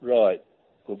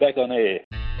back on air.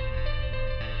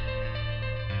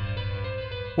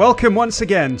 Welcome once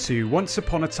again to Once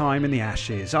Upon a Time in the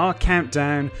Ashes, our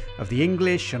countdown of the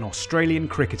English and Australian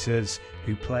cricketers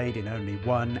who played in only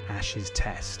one Ashes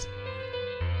test.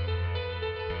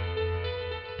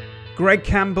 Greg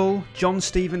Campbell, John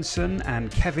Stevenson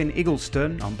and Kevin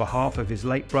Eggleston, on behalf of his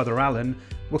late brother Alan,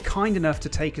 were kind enough to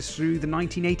take us through the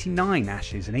 1989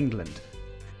 Ashes in England.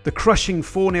 The crushing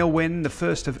 4-0 win, the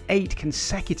first of 8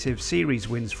 consecutive series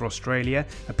wins for Australia,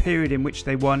 a period in which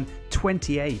they won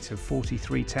 28 of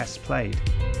 43 tests played.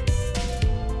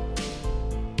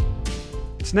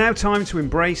 It's now time to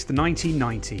embrace the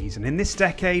 1990s, and in this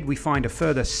decade we find a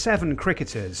further 7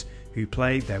 cricketers who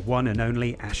played their one and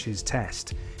only Ashes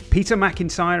test. Peter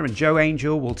McIntyre and Joe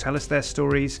Angel will tell us their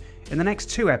stories in the next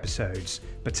 2 episodes,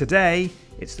 but today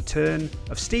it's the turn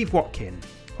of Steve Watkin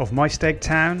of Maesteg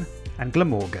Town and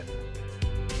Glamorgan.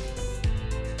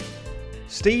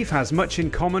 Steve has much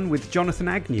in common with Jonathan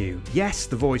Agnew, yes,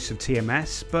 the voice of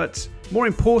TMS, but more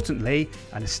importantly,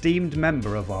 an esteemed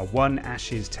member of our One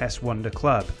Ashes Test Wonder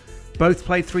Club. Both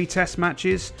played 3 test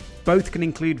matches, both can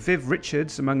include Viv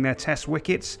Richards among their test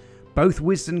wickets, both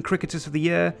Wisden Cricketers of the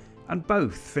Year, and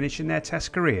both finishing their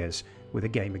test careers with a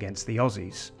game against the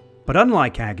Aussies. But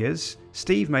unlike Aggers,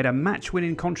 Steve made a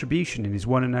match-winning contribution in his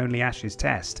one and only Ashes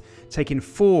test, taking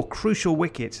 4 crucial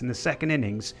wickets in the second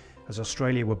innings as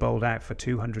Australia were bowled out for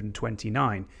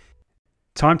 229.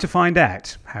 Time to find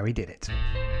out how he did it.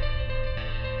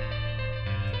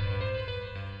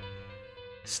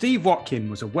 Steve Watkin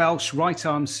was a Welsh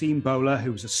right-arm seam bowler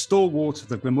who was a stalwart of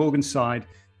the Glamorgan side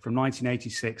from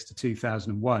 1986 to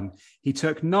 2001. He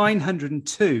took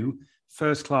 902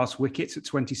 first-class wickets at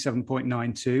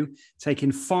 27.92,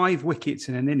 taking 5 wickets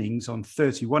in an innings on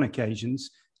 31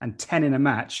 occasions and 10 in a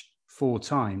match 4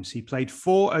 times. He played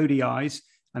 4 ODIs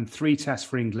and 3 tests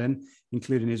for England,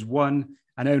 including his one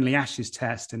and only Ashes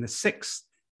test in the 6th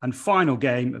and final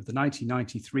game of the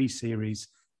 1993 series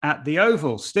at the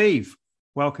Oval. Steve,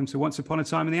 welcome to Once Upon a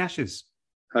Time in the Ashes.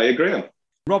 Hiya, Graham.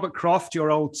 Robert Croft, your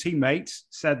old teammate,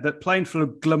 said that playing for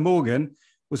Glamorgan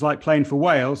was like playing for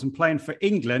Wales and playing for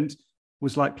England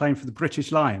was like playing for the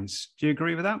British Lions. Do you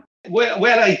agree with that?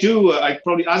 Well, I do. I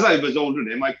probably, as I was older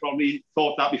than him, I probably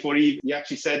thought that before he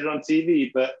actually said it on TV.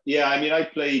 But yeah, I mean, I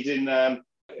played in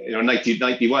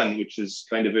 1991, which is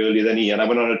kind of earlier than he, and I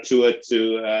went on a tour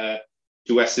to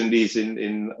West Indies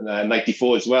in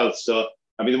 94 as well. So,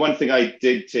 I mean, the one thing I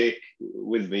did take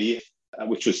with me,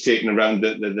 which was taken around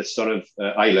the sort of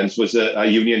islands, was a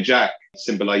Union Jack,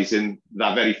 symbolising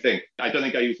that very thing. I don't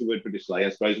think I used the word British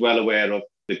Lions, but I was well aware of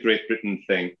the Great Britain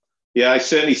thing. Yeah, I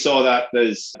certainly saw that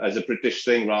as a British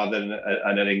thing rather than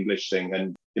an English thing.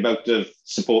 And the amount of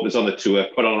supporters on the tour,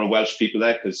 quite a lot of Welsh people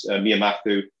there, because me and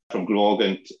Matthew from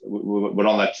Glamorgan were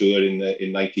on that tour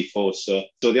in 94. So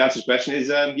the answer to the question is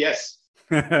yes.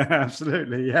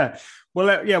 Absolutely, yeah.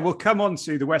 Well, we'll come on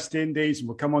to the West Indies and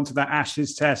we'll come on to that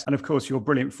Ashes test and, of course, your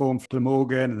brilliant form for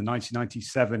Glamorgan and the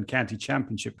 1997 County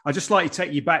Championship. I'd just like to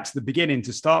take you back to the beginning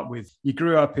to start with. You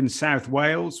grew up in South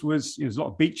Wales. There's a lot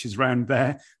of beaches around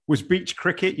there. Was beach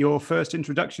cricket your first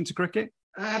introduction to cricket?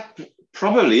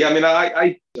 Probably. I mean,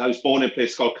 I was born in a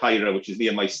place called Cairo, which is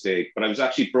near Maesteg, but I was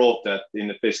actually brought up in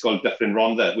a place called Dyffryn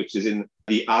Rhondda, which is in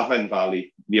the Avon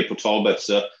Valley near Port Talbot.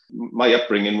 So my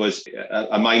upbringing was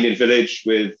a mining village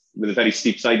with a very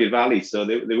steep-sided valley. So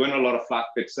there weren't a lot of flat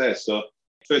bits there. So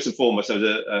first and foremost, I was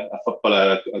a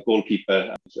footballer, a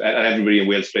goalkeeper, and everybody in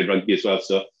Wales played rugby as well.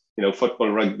 So, football,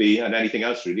 rugby, and anything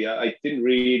else, really. I didn't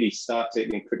really start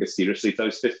taking cricket seriously until I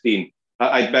was 15.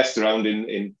 I'd messed around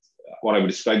in what I would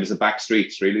describe as the back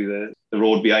streets, really, the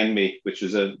road behind me, which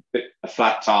was a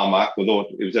flat tarmac, although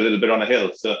it was a little bit on a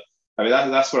hill. So, I mean,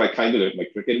 that's where I kind of learned my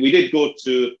cricket. We did go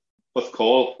to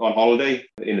Porthcawl on holiday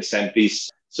in the 70s.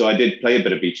 So I did play a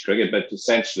bit of beach cricket, but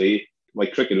essentially my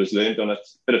cricket was learned on a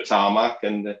bit of tarmac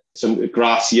and some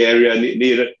grassy area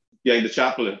behind the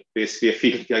chapel, basically a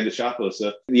field behind the chapel. So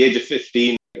at the age of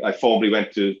 15, I formally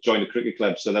went to join the cricket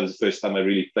club. So that was the first time I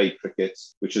really played cricket,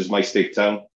 which was Maesteg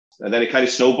Town. And then it kind of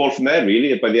snowballed from there,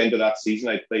 really. By the end of that season,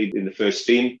 I played in the first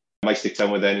team. Maesteg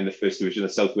Town were then in the first division of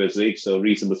the South Wales League, so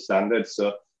reasonable standards.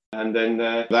 And then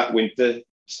that winter,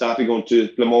 started going to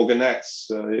Glamorgan Nets.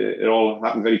 So it all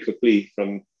happened very quickly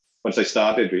from once I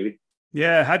started, really.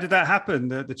 Yeah, how did that happen,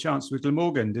 the chance with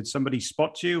Glamorgan? Did somebody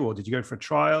spot you or did you go for a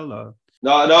trial? Or?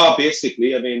 No,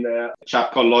 basically, I mean, a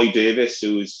chap called Lloyd Davis,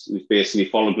 who's basically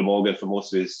followed Glamorgan for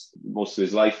most of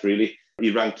his life, really. He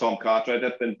rang Tom Cartwright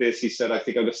up and basically said, I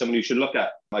think I've got someone you should look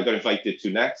at. I got invited to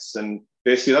Nets and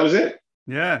basically that was it.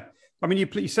 Yeah. I mean,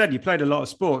 you said you played a lot of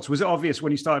sports. Was it obvious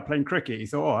when you started playing cricket? You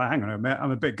thought, oh, hang on a minute,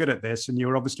 I'm a bit good at this. And you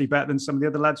were obviously better than some of the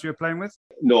other lads you were playing with?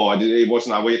 No, it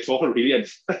wasn't that way at all, really.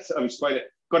 I was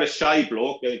quite a shy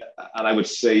bloke. And I would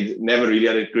say never really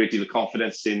had a great deal of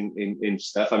confidence in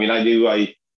stuff. I mean, I knew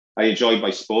I enjoyed my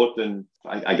sport, and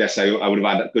I guess I would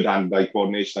have had good hand-eye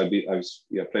coordination.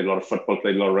 Played a lot of football,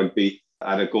 played a lot of rugby,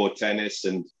 I had a go at tennis,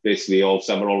 and basically all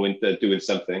summer, all winter doing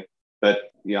something.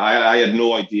 But I had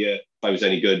no idea if I was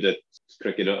any good at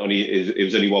cricket. It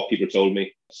was only what people told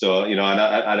me. So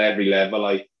at every level,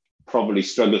 I probably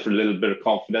struggled for a little bit of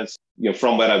confidence.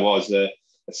 From where I was,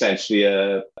 essentially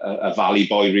a valley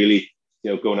boy, really.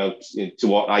 Going out to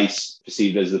what I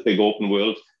perceived as the big open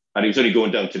world. And it was only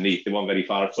going down to Neath. It wasn't very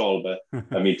far at all. But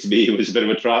I mean, to me, it was a bit of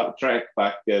a trek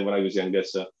back when I was younger.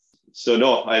 So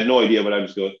no, I had no idea where I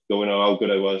was going or how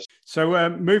good I was. So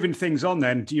moving things on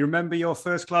then, do you remember your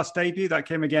first class debut? That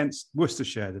came against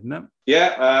Worcestershire, didn't it?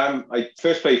 Yeah, I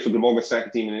first played for Glamorgan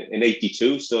second team in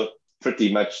 82. So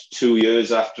pretty much 2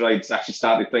 years after I'd actually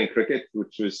started playing cricket,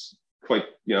 which was quite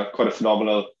a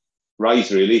phenomenal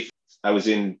rise, really. I was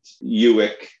in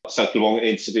UWIC, South Glamorgan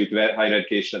Institute of Higher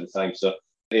Education at the time. So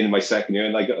in my second year,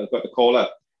 and I got the call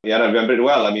up. Yeah, and I remember it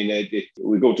well. I mean,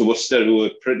 we go to Worcester, who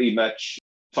were pretty much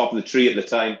top of the tree at the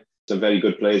time. Some very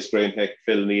good players, Graham Hick,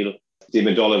 Phil Neal,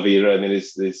 Damon D'Oliveira. I mean,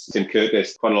 there's Tim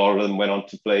Curtis. Quite a lot of them went on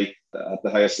to play at the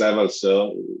highest level.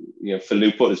 So, Phil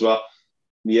Newport as well.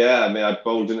 Yeah, I mean, I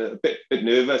bowled in a bit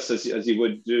nervous, as you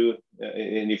would do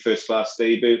in your first class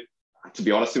debut. To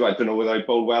be honest with you, I don't know whether I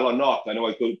bowled well or not. I know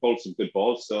I bowled some good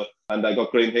balls. And I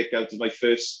got Graham Hick out as my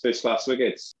first class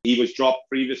wickets. He was dropped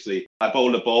previously. I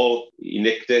bowled a ball, he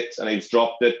nicked it, and he was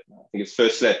dropped it. I think it's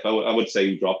first slip. I would say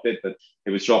he dropped it, but it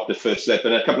was dropped at first slip.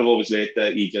 And a couple of overs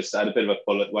later, he just had a bit of a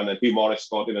pull at one, and Hugh Morris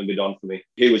caught him and bid on for me.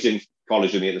 He was in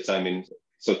college with me at the time in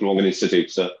South Glamorgan Institute,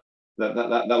 so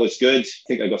that was good. I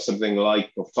think I got something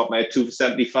like, off the top of my head, 2 for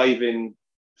 75 in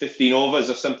 15 overs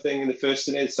or something in the first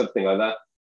innings, something like that.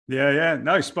 Yeah.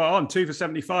 No, spot on. 2 for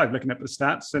 75, looking at the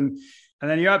stats. And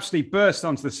then you absolutely burst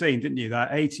onto the scene, didn't you? That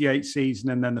 88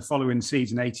 season and then the following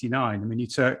season, 89. I mean, you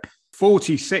took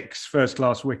 46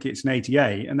 first-class wickets in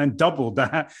 88 and then doubled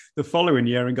that the following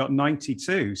year and got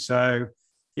 92. So,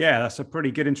 yeah, that's a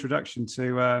pretty good introduction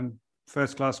to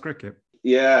first-class cricket.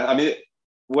 Yeah, I mean,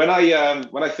 when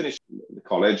I finished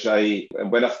college, I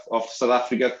went off to South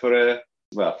Africa for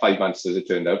 5 months, as it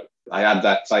turned out. I had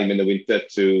that time in the winter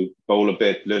to bowl a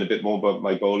bit, learn a bit more about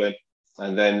my bowling.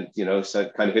 And then, so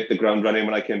kind of hit the ground running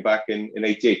when I came back in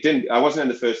 88. I wasn't in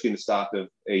the first team at the start of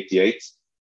 88,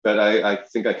 but I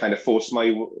think I kind of forced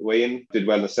my way in, did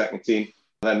well in the second team.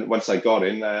 And then once I got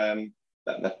in,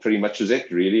 that pretty much was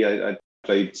it, really. I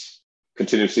played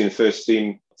continuously in the first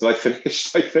team until I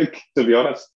finished, I think, to be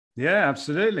honest. Yeah,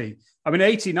 absolutely. I mean,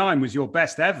 89 was your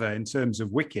best ever in terms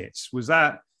of wickets. Was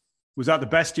that the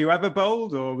best you ever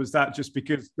bowled, or was that just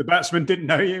because the batsman didn't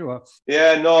know you? Or?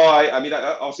 Yeah, no, I mean,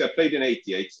 obviously I played in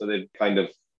 88, so they kind of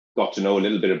got to know a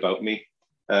little bit about me.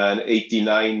 And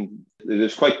 89,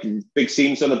 there's quite big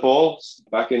seams on the balls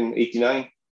back in 89,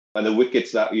 and the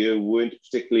wickets that year weren't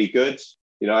particularly good.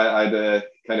 I had a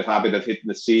kind of habit of hitting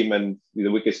the seam, and the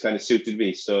wickets kind of suited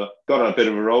me. So got on a bit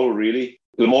of a roll, really.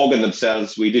 Glamorgan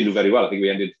themselves, we didn't do very well. I think we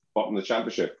ended bottom of the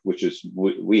championship, which is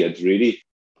weird, really.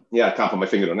 Yeah, I can't put my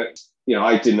finger on it.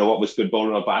 I didn't know what was good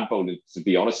bowling or bad bowling, to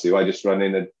be honest with you. I just ran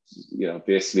in and,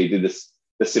 basically did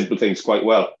the simple things quite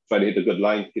well. Tried to hit a good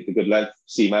line, hit the good length,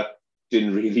 seam up.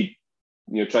 Didn't really,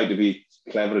 try to be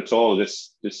clever at all.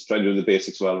 Just try to do the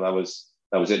basics well. And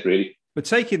that was it, really. But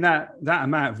taking that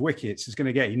amount of wickets is going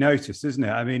to get you noticed, isn't it?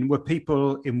 I mean, were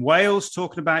people in Wales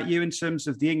talking about you in terms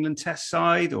of the England Test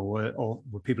side, or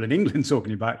were people in England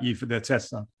talking about you for their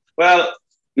Test side? Well,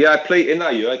 yeah, I played in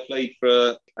that year. I played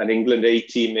for an England A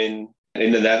team in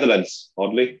the Netherlands,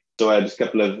 oddly. So I had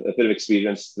a bit of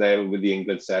experience there with the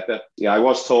England setup. Yeah, I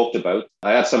was talked about.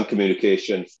 I had some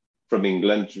communication from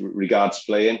England regards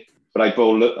playing, but I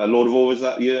bowled a load of overs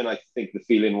that year, and I think the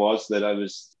feeling was that I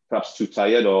was perhaps too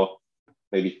tired or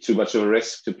maybe too much of a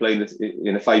risk to play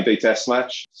in a 5-day Test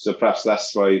match. So perhaps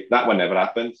that's why that one never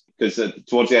happened. Because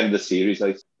towards the end of the series,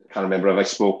 I can't remember if I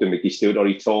spoke to Mickey Stewart or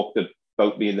he talked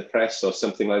about me in the press or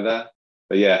something like that.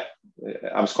 But yeah,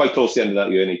 I was quite close to the end of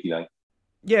that year in 89.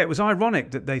 Yeah, it was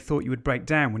ironic that they thought you would break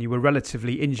down when you were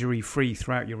relatively injury-free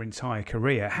throughout your entire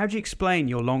career. How do you explain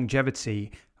your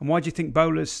longevity, and why do you think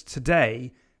bowlers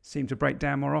today seem to break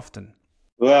down more often?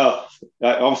 Well,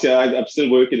 obviously I'm still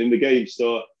working in the game,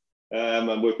 so I'm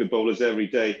working with bowlers every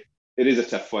day. It is a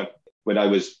tough one. When I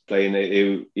was playing,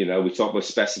 we talk about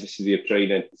specificity of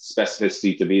training.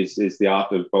 Specificity to me is the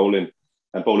art of bowling.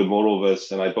 and bowling more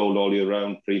overs, and I bowled all year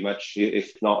round pretty much,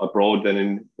 if not abroad,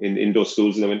 then in indoor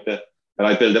schools in the winter. And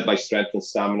I built up my strength and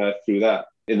stamina through that.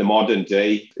 In the modern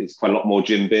day, it's quite a lot more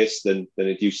gym-based than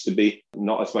it used to be.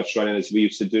 Not as much running as we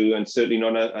used to do, and certainly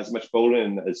not as much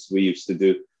bowling as we used to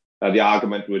do. The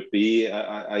argument would be,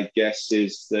 I guess,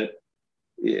 is that,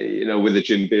 with the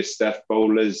gym-based stuff,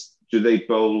 bowlers, do they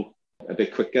bowl a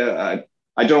bit quicker?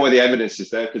 I don't know where the evidence is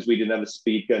there, because we didn't have the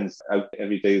speed guns out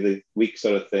every day of the week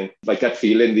sort of thing. Like that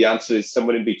feeling, the answer is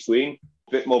somewhere in between.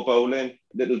 A bit more bowling,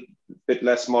 a little bit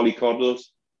less mollycoddles.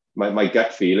 My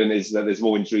gut feeling is that there's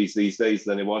more injuries these days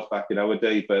than it was back in our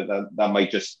day, but that might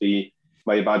just be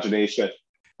my imagination.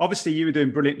 Obviously, you were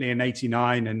doing brilliantly in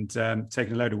 '89 and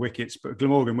taking a load of wickets, but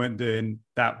Glamorgan weren't doing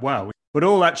that well. But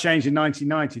all that changed in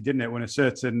 1990, didn't it, when a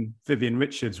certain Vivian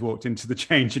Richards walked into the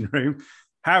changing room?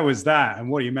 How was that, and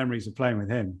what are your memories of playing with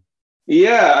him?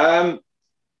 Yeah,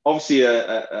 obviously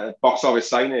a box office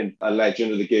signing, a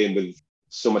legend of the game with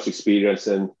so much experience.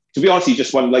 And to be honest, he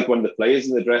just one of the players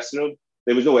in the dressing room.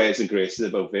 There was no airs and graces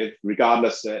about Viv.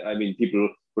 Regardless, people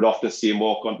would often see him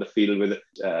walk onto the field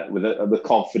with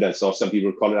confidence, or some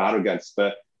people would call it arrogance.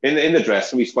 But in the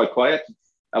dressing room, he's quite quiet.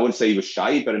 I wouldn't say he was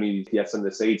shy, but if he had something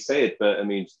to say, he'd say it. But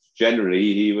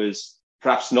generally, he was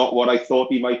perhaps not what I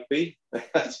thought he might be.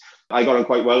 I got on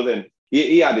quite well then.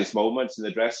 He had his moments in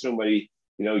the dressing room where he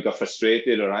got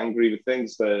frustrated or angry with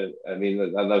things, but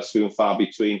that was few and far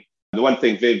between. The one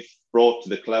thing Viv brought to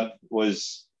the club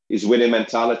was his winning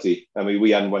mentality.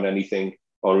 We hadn't won anything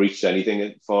or reached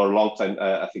anything for a long time.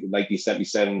 I think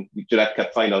 1977 Gillette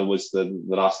Cup final was the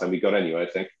last time we got anywhere, I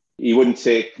think. He wouldn't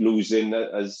take losing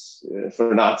as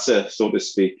for an answer, so to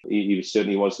speak. He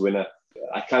certainly was the winner.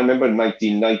 I can't remember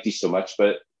 1990 so much,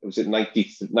 but was it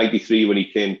 93 when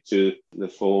he came to the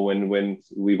fore when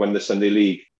we won the Sunday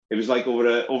League? It was like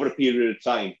over a period of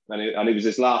time, and it was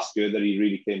his last year that he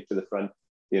really came to the front.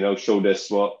 Showed us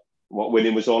what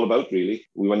winning was all about. Really,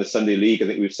 we won the Sunday League. I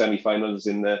think we were semi-finals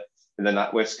in the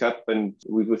NatWest Cup, and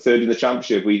we were third in the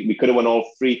championship. We could have won all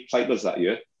 3 titles that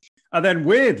year. And then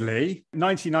weirdly,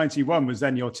 1991 was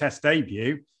then your Test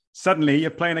debut. Suddenly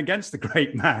you're playing against the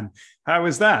great man. How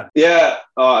was that? Yeah,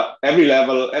 every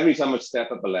time I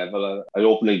step up a level, I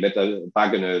openly admit a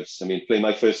bag of nerves. Playing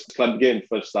my first club game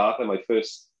for a starter, my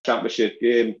first championship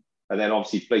game, and then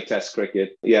obviously play Test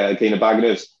cricket. Yeah, again, a bag of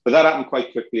nerves. But that happened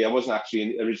quite quickly. I wasn't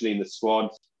actually originally in the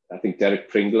squad. I think Derek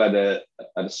Pringle had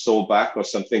a sore back or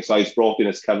something, so I was brought in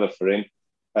as cover for him.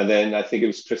 And then I think it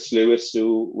was Chris Lewis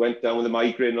who went down with a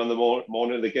migraine on the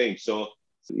morning of the game. So,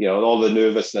 all the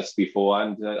nervousness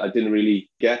beforehand, I didn't really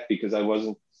get, because I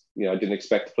wasn't, I didn't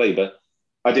expect to play. But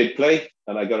I did play,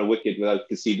 and I got a wicket without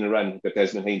conceding a run. Got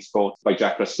Desmond Haynes caught by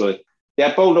Jack Russell.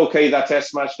 Yeah, bowled okay that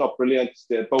Test match, not brilliant.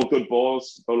 Bowled good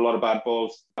balls, bowled a lot of bad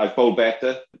balls. I've bowled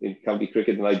better in county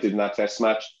cricket than I did in that Test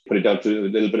match. Put it down to a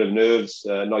little bit of nerves,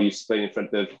 not used to playing in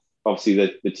front of, obviously,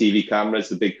 the TV cameras,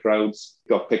 the big crowds.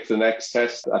 Got picked for the next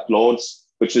Test at Lord's,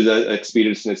 which is an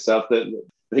experience in itself. The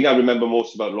thing I remember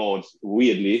most about Lord's,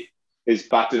 weirdly, is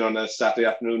batting on a Saturday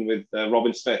afternoon with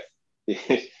Robin Smith,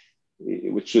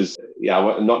 which was,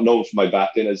 not known for my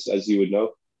batting, as you would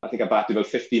know. I think I batted about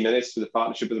 50 minutes for the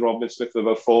partnership with Robin Smith for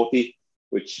about 40,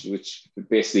 which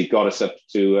basically got us up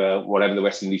to whatever the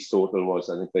West Indies total was.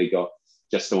 I think they got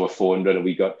just over 400 and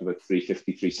we got to about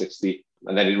 350, 360.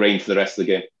 And then it rained for the rest of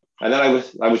the game. And then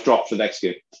I was dropped for the next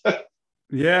game.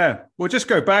 Yeah. Well, just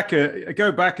go back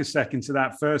a second to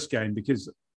that first game,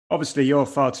 because obviously you're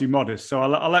far too modest. So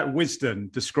I'll let Wisdom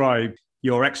describe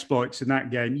your exploits in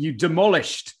that game. You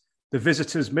demolished the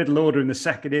visitors' middle order in the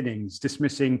second innings,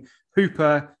 dismissing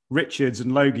Hooper, Richards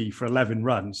and Logie for 11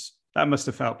 runs. That must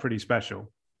have felt pretty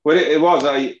special. Well, it was.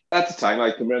 At the time,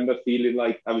 I can remember feeling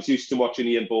like I was used to watching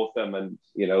Ian Botham and,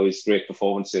 his great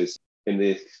performances in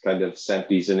the kind of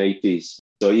 70s and 80s.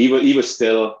 So he was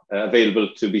still available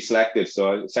to be selected.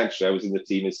 So essentially, I was in the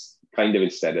team as kind of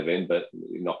instead of him, but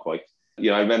not quite.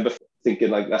 I remember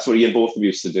thinking like that's what Ian Botham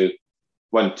used to do.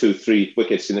 1, 2, 3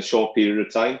 wickets in a short period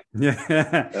of time.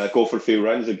 Yeah. Go for a few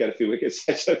runs and get a few wickets.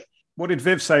 What did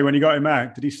Viv say when you got him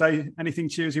out? Did he say anything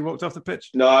to you as he walked off the pitch?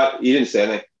 No, he didn't say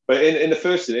anything. But in the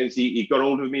first innings, he got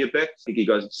hold of me a bit. I think he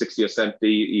got 60 or 70.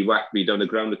 He whacked me down the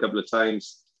ground a couple of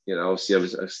times. Obviously I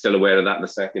was still aware of that in the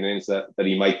second innings, that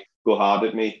he might go hard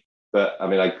at me. But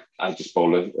I just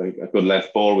bowled a good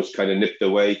length ball, which kind of nipped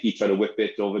away. He tried to whip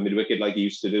it over mid-wicket like he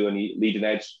used to do, and he leading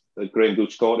edge. Graham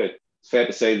Gooch caught it. It's fair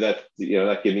to say that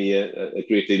that gave me a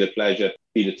great deal of pleasure,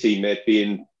 being a teammate,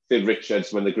 being Viv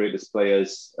Richards, one of the greatest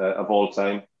players of all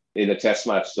time in a Test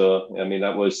match. So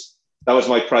that was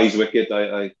my prize wicket.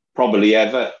 I probably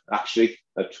ever, actually.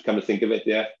 I've come to think of it.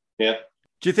 Yeah.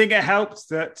 Do you think it helped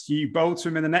that you bowled to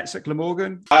him in the nets at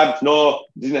Glamorgan? No,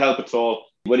 it didn't help at all.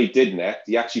 When he did net,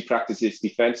 he actually practiced his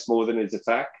defence more than his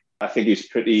attack. I think he was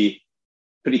pretty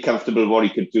comfortable what he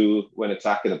could do when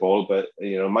attacking the ball. But,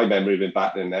 my memory of him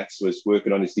batting the nets was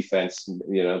working on his defence.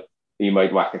 He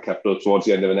might whack a couple towards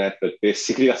the end of the net, but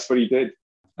basically that's what he did.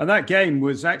 And that game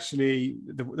was actually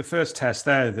the first test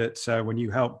there that when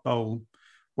you helped bowl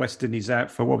West Indies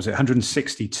out for,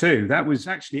 162. That was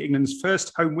actually England's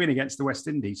first home win against the West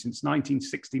Indies since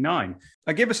 1969.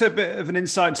 Give us a bit of an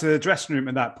insight into the dressing room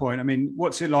at that point. I mean,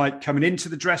 what's it like coming into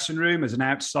the dressing room as an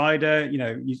outsider?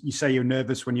 You say you're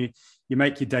nervous when you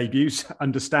make your debuts,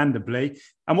 understandably.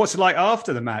 And what's it like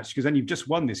after the match? Because then you've just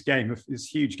won this game, this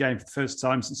huge game for the first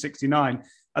time since 69.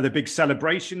 Are there big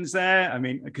celebrations there? I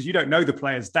mean, because you don't know the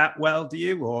players that well, do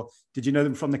you? Or did you know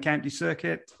them from the county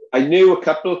circuit? I knew a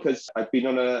couple because I'd been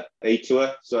on a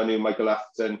tour. So I knew Michael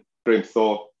Atherton, Graham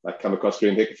Thorpe. I'd come across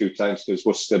Graham Hick a few times because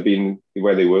Worcester been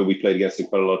where they were. We played against them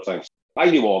quite a lot of times. I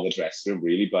knew all the dressing room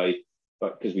really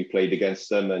because we played against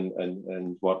them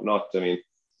and whatnot. I mean,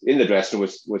 in the dressing room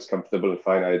was comfortable and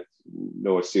fine. I had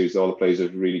no issues. All the players were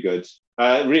really good.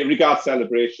 Regards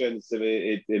celebrations,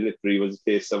 it literally was a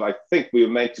case of, I think we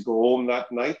were meant to go home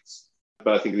that night,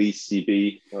 but I think the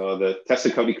ECB, or the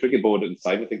Teston County Cricket Board at the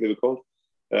time, I think they were called,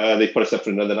 they put us up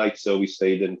for another night, so we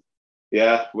stayed and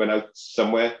went out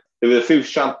somewhere. There were a few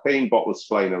champagne bottles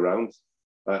flying around,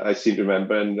 I seem to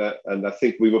remember, and I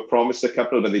think we were promised a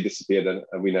couple, but they disappeared, and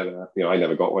we never, I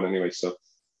never got one anyway, so.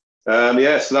 So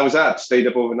that was that. Stayed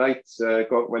up overnight,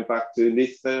 went back to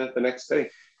Neath the next day.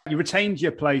 You retained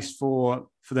your place for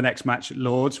the next match at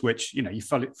Lords, which, you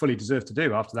fully deserved to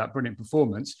do after that brilliant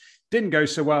performance. Didn't go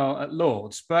so well at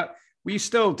Lords, but were you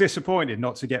still disappointed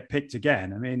not to get picked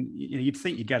again? I mean, you'd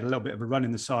think you'd get a little bit of a run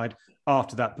in the side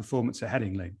after that performance at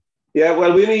Headingley. Yeah,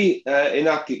 well, we only, in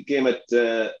that game at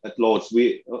Lords,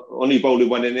 we only bowled in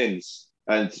one innings.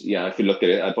 And, if you look at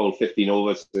it, I bowled 15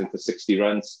 overs for 60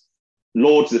 runs.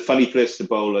 Lords is a funny place to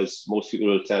bowl, as most people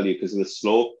will tell you, because of the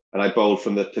slope. And I bowled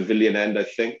from the pavilion end, I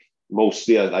think.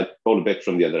 Mostly, I bowled a bit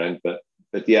from the other end. But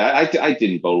I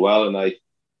didn't bowl well. And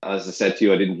as I said to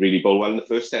you, I didn't really bowl well in the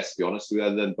first test, to be honest. We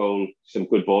had to bowl some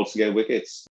good balls to get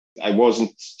wickets. I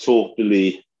wasn't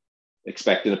totally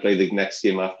expecting to play the next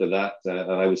game after that. And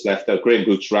I was left out. Graham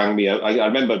Gooch rang me out. I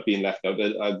remember being left out.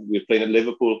 We were playing at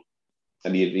Liverpool.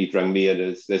 And he rang me.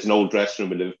 And there's an old dressing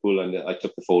room in Liverpool. And I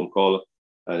took the phone call.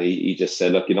 And he just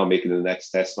said, look, you're not making the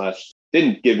next test match.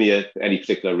 Didn't give me any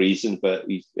particular reason, but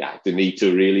he didn't need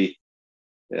to really.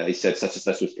 He said such and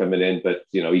such was coming in, but,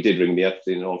 he did ring me up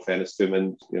in all fairness to him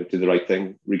and, did the right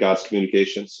thing regards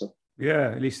communication. So.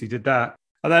 Yeah, at least he did that.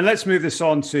 And then let's move this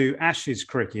on to Ashes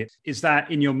cricket. Is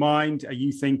that in your mind? Are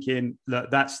you thinking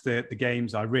that that's the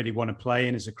games I really want to play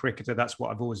in as a cricketer? That's what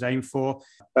I've always aimed for.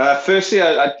 Firstly,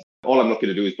 all I'm looking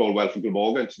to do is bowl well for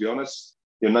Glamorgan, to be honest.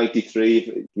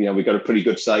 93, we got a pretty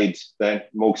good side then,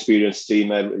 more experienced team.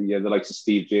 The likes of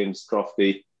Steve James,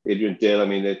 Crofty, Adrian Dale. I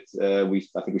mean, I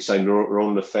think we signed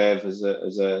Ronan Lefebvre as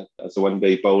a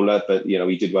one-day bowler, but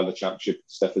he did well in the championship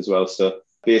stuff as well. So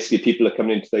basically, people are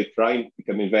coming into their prime,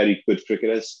 becoming very good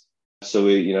cricketers. So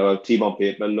our team on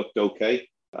paper looked okay.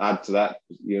 Add to that,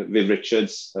 Viv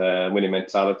Richards, winning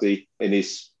mentality in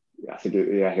his,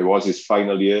 it was his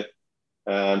final year.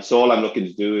 So all I'm looking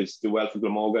to do is do well for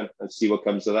Glamorgan and see what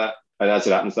comes of that. And as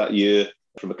it happens, that year,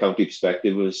 from a county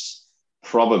perspective, was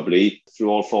probably, through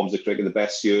all forms of cricket, the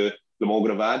best year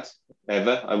Glamorgan have had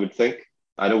ever, I would think.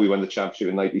 I know we won the championship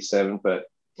in 97, but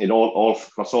in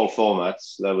across all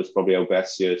formats, that was probably our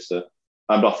best year. So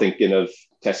I'm not thinking of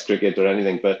test cricket or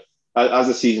anything, but as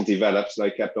the season develops, I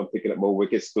kept on picking up more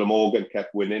wickets. Glamorgan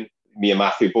kept winning. Me and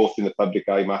Matthew, both in the public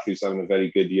eye. Matthew's having a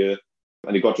very good year.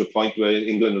 And it got to a point where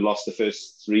England had lost the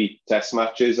first 3 test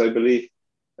matches, I believe.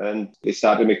 And they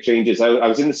started to make changes. I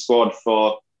was in the squad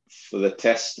for the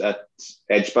test at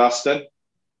Edgbaston,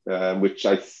 which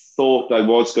I thought I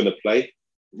was going to play,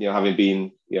 having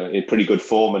been in pretty good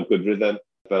form and good rhythm.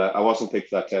 But I wasn't picked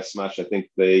for that test match. I think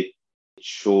it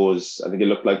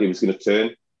looked like it was going to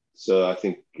turn. So I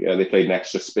think they played an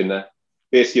extra spinner.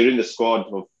 Basically, you're in the squad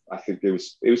of, I think it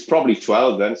was probably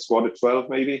 12 then, squad of 12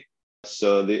 maybe.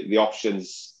 So the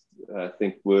options, I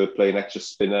think, were playing extra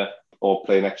spinner or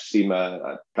playing extra seamer.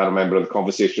 I can't remember how the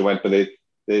conversation went, but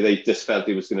they just felt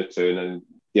it was going to turn. And,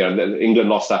 England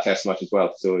lost that test match as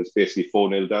well. So it's basically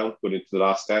 4-0 down going into the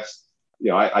last test.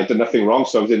 I did nothing wrong.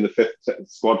 So I was in the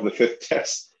squad for the 5th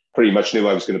test. Pretty much knew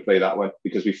I was going to play that one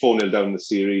because we 4-0 down in the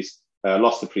series,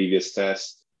 lost the previous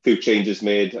test. Few changes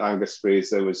made. Angus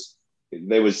Fraser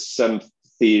there was some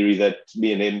theory that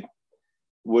me and him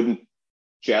wouldn't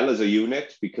gel as a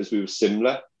unit because we were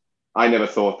similar. I never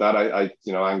thought that.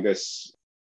 Angus,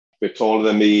 a bit taller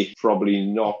than me, probably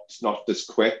not as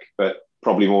quick, but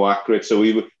probably more accurate. So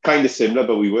we were kind of similar,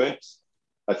 but we weren't.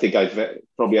 I think I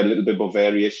probably had a little bit more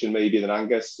variation maybe than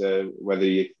Angus, whether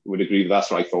you would agree with that.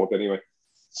 That's what I thought anyway.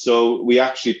 So we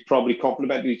actually probably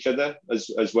complemented each other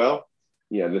as well.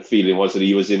 Yeah, the feeling was that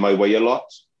he was in my way a lot.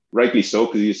 Rightly so,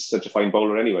 because he's such a fine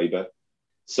bowler anyway. But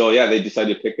so, yeah, they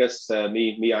decided to pick us,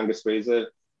 me, Angus Fraser,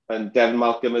 and Devon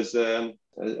Malcolm as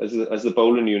the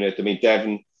bowling unit. I mean,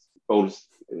 Devon bowled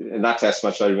in that test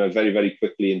match, I remember, very, very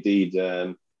quickly indeed.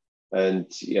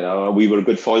 And, we were a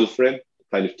good foil for him.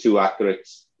 Kind of two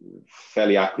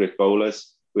fairly accurate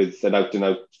bowlers with an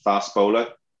out-and-out fast bowler.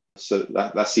 So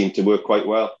that seemed to work quite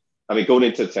well. I mean, going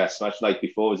into the test match the night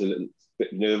before, I was a little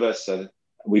bit nervous.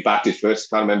 We batted first.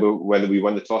 Can't remember whether we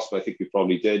won the toss, but I think we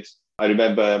probably did. I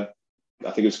remember,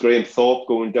 I think it was Graham Thorpe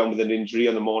going down with an injury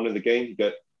on the morning of the game.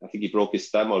 I think he broke his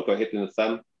thumb or got hit in the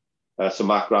thumb. So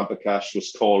Mark Rampakash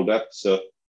was called up. So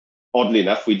oddly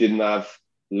enough, we didn't have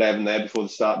 11 there before the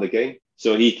start of the game.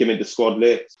 So he came into squad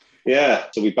late. Yeah,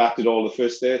 so we batted all the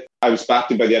first day. I was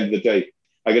batting by the end of the day.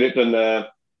 I got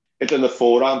hit on the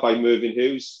forearm by Mervyn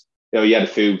Hughes. He had a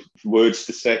few words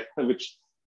to say, which,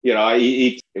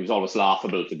 it was almost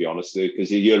laughable, to be honest,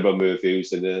 because you hear about Merv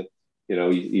Hughes and,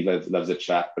 he loves a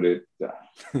chat, but,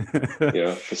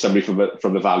 for somebody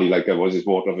from the valley like I was, his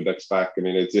water off a duck's back. I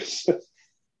mean, it's just...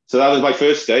 So that was my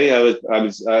first day.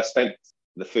 I spent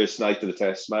the first night of the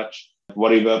test match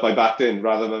worrying about my batting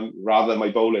rather than my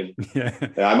bowling. Yeah.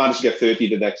 I managed to get 30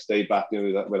 the next day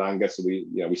batting with Angus. So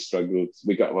we struggled.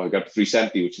 We got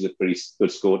 370, which is a pretty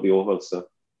good score at the Oval. So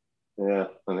yeah,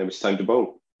 and it was time to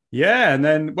bowl. Yeah, and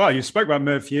then you spoke about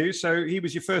Merv Hughes, so he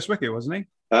was your first wicket, wasn't he?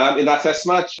 In that test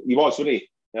match, he was, wasn't he?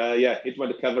 It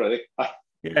went to cover, I think.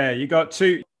 Yeah, you got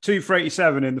two for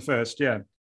 87 in the first. Yeah.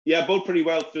 Yeah, bowled pretty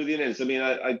well through the innings. I mean,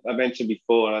 I mentioned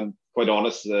before, and I'm quite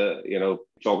honest,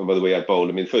 talking about the way I bowled.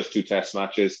 I mean, the first two test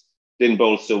matches didn't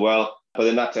bowl so well, but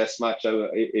in that test match,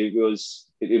 it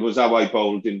was how I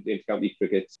bowled in county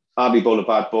cricket. Hardly bowled a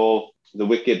bad ball. The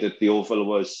wicket at the Oval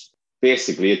was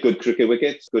basically a good cricket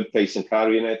wicket, good pace and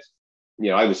carry in it.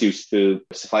 I was used to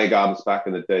Sophia Gardens back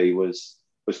in the day was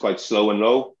quite slow and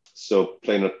low, so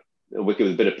playing a wicket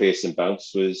with a bit of pace and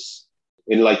bounce was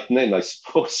enlightening, I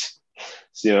suppose.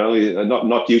 So,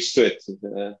 not used to it.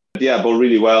 Bowled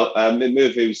really well.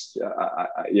 Merv Hughes,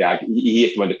 he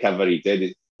hit when to cover. He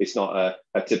did. It's not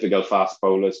a typical fast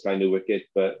bowler's kind of wicket,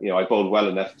 but I bowled well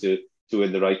enough to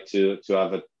win the right to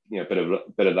have a bit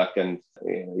of luck, and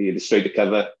he had a straight to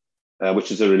cover, which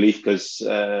was a relief because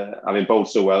having bowled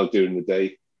so well during the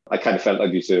day, I kind of felt I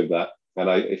deserved that, and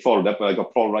I followed up. I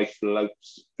got Paul Rifle out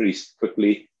pretty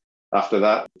quickly after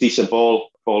that. Decent ball.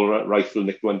 Paul Rifle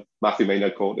nicked one. Matthew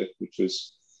Maynard caught it, which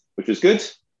was good.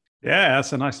 Yeah,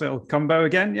 that's a nice little combo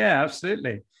again. Yeah,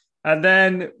 absolutely. And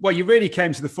then, you really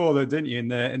came to the fore, though, didn't you,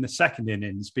 in the second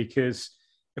innings? Because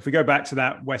if we go back to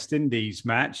that West Indies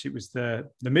match, it was the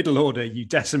middle order you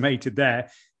decimated there.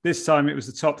 This time it was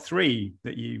the top three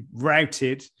that you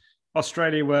routed.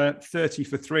 Australia were 30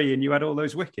 for 3 and you had all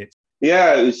those wickets.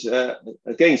 Yeah, it was,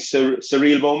 again,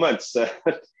 surreal moments.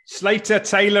 Slater,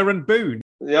 Taylor and Boone.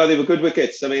 Yeah, they were good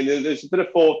wickets. I mean, there's a bit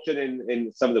of fortune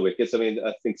in some of the wickets. I mean,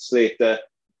 I think Slater,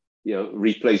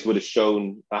 replays would have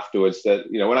shown afterwards that,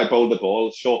 when I bowled the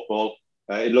ball, short ball,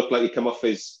 it looked like it come off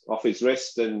his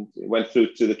wrist and it went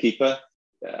through to the keeper.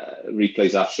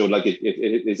 Replays after showed like it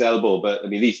hit his elbow. But, I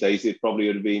mean, these days it probably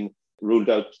would have been ruled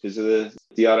out because of the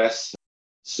DRS.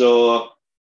 So,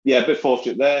 yeah, a bit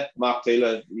fortunate there. Mark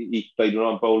Taylor, he played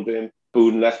around, bowled him.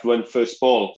 Boone left one first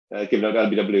ball, given out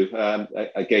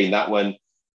LBW. Again, that one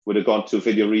would have gone to a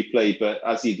video replay, but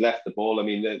as he'd left the ball, I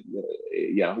mean,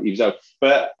 he was out.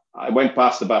 But I went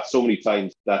past the bat so many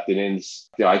times that innings.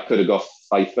 I could have got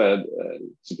Pfeiffer,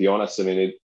 to be honest. I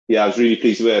mean, I was really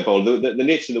pleased with the way I bowled. The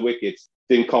nature of the wickets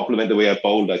didn't complement the way I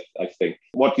bowled, I think.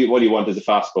 What do you want as a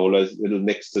fast bowler? Little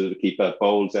nicks to the keeper,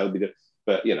 bowls, LBW.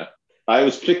 But, I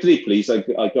was particularly pleased. I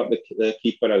got the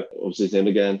keeper out. What was his name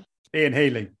again? Ian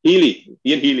Healy.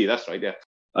 Ian Healy, that's right, yeah.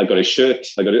 I got his shirt.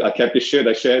 I kept his shirt.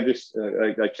 I shared this.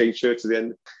 I changed shirts at the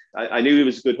end. I knew he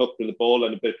was a good hook for the ball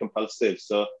and a bit compulsive.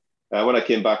 So when I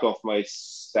came back off my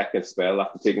second spell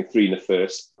after taking 3 in the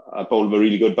first, I bowled a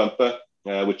really good bumper,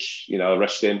 which, I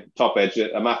rushed him, top edge.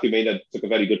 Matthew Maynard took a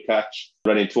very good catch,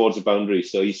 running towards the boundary.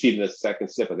 So he's feeding a second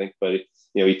slip, I think. But,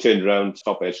 he turned around,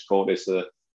 top edge, caught it. So,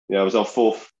 I was on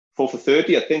 4 for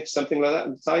 30, I think, something like that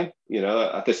at the time.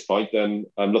 At this point,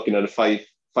 I'm looking at a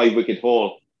five wicket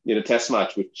haul in a test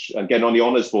match, which I'm getting on the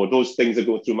honours board. Those things are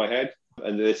going through my head,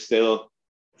 and there's still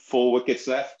 4 wickets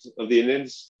left of the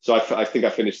innings. So I think I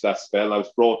finished that spell. I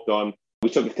was brought on We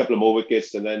took a couple of more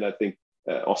wickets, and then I think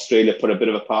Australia put a bit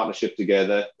of a partnership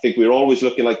together. I think we were always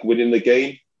looking like winning the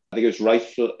game. I think it was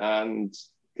Rifle and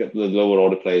a couple of the lower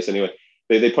order players. Anyway,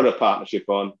 they put a partnership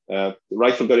on.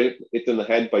 Rifle got hit in the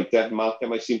head by Dev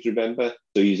Malcolm, I seem to remember.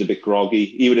 So he's a bit groggy.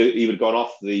 He would have gone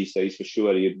off these days for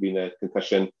sure. He had been a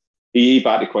concussion. He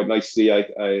batted quite nicely. I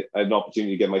had an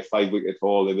opportunity to get my 5-wicket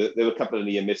haul. There were a couple of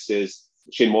near misses.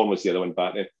 Shane Warne was the other one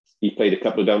batting. He played a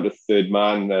couple down to third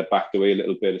man, backed away a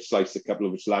little bit, sliced a couple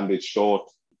of which landed short.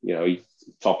 He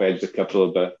top edged a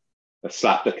couple, but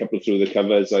slapped a couple through the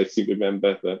covers, I seem to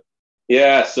remember. But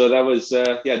yeah, so that was,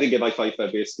 I didn't get my five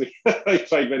there basically. I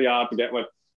tried very hard to get one,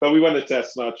 but we won the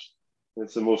test match.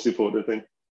 That's the most important thing.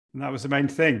 And that was the main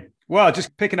thing. Well,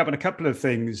 just picking up on a couple of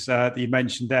things that you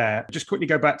mentioned there, just quickly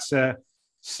go back to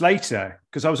Slater,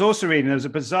 because I was also reading there was a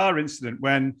bizarre incident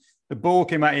when the ball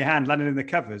came out of your hand, landed in the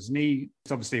covers, and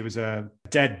obviously it was a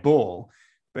dead ball,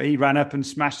 but he ran up and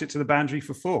smashed it to the boundary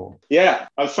for 4. Yeah,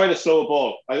 I was trying to slow a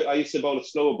ball. I used to bowl a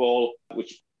slower ball,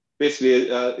 which basically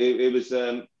it was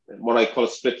what I call a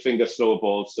split finger slower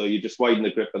ball. So you just widen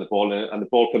the grip of the ball and the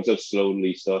ball comes out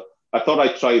slowly. So I thought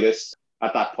I'd try this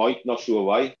at that point, not sure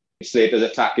why. Slater's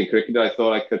attacking cricketer, I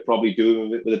thought I could probably do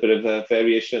with a bit of a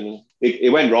variation.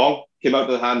 It went wrong, came out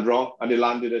of the hand wrong, and it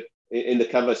landed in the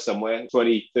cover somewhere,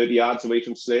 20, 30 yards away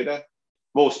from Slater.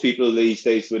 Most people these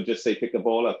days would just say pick the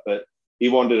ball up, but he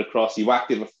wandered across, he whacked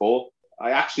it for 4.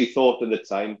 I actually thought at the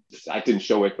time, I didn't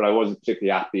show it, but I wasn't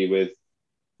particularly happy with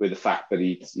the fact that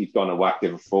he'd gone and whacked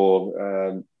it for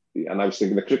 4. And I was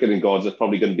thinking the cricketing gods are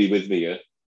probably going to be with me here.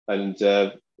 And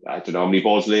I don't know how many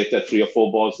balls later, 3 or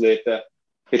 4 balls later,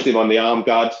 hit him on the arm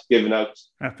guard, given out.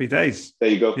 Happy days. There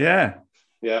you go. Yeah.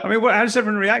 Yeah. I mean, how does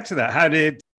everyone react to that? How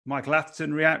did Michael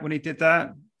Atherton react when he did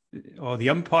that? Or the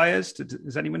umpires?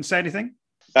 Does anyone say anything?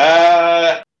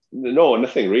 No,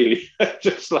 nothing really.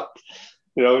 Just like,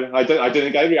 I don't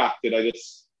think I reacted.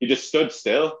 He just stood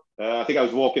still. I think I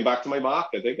was walking back to my mark.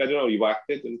 I don't know, he whacked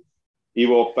it and he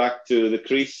walked back to the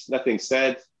crease. Nothing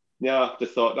said. Yeah, I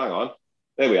just thought, hang on.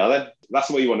 There we are then. That's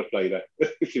the way you want to play there,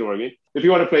 if you know what I mean. If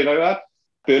you want to play like that,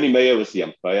 Bernie Mayer was the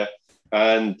umpire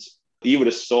and he would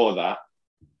have saw that.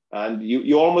 And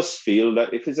you almost feel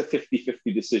that if it's a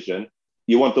 50-50 decision,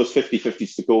 you want those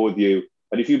 50-50s to go with you.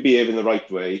 And if you behave in the right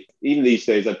way, even these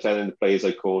days, I'm telling the players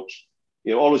I coach,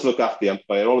 always look after the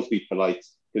umpire, always be polite,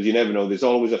 because you never know. There's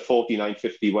always a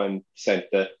 49-51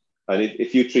 centre. And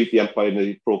if you treat the umpire in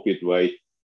the appropriate way,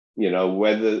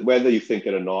 whether you think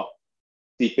it or not,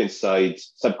 deep inside,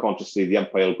 subconsciously, the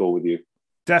umpire will go with you.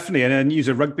 Definitely, and then use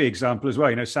a rugby example as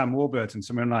well. Sam Warburton,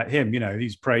 someone like him,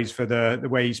 he's praised for the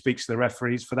way he speaks to the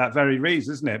referees for that very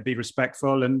reason, isn't it? Be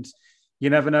respectful, and you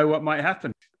never know what might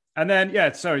happen. And then,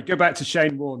 go back to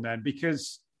Shane Warne then,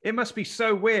 because it must be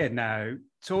so weird now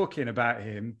talking about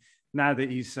him now that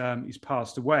he's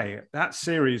passed away. That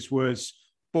series was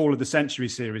Ball of the Century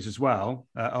series as well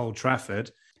at Old Trafford,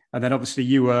 and then obviously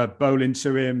you were bowling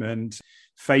to him and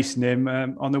facing him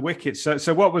on the wicket.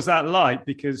 So what was that like?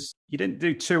 Because you didn't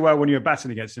do too well when you were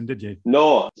batting against him, did you?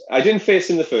 No, I didn't face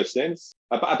him the first innings.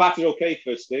 I batted okay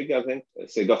first leg, I think.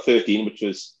 So I got 13, which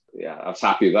was, I was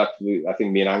happy with that. I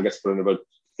think me and Angus put in about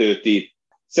 30.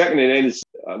 Second innings,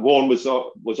 Warne was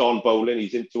on bowling.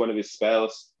 He's into one of his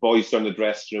spells. Boys down the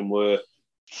dressing room were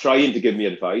trying to give me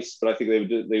advice, but I think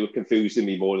they were confusing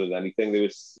me more than anything. They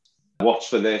was watch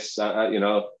for this, trying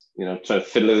to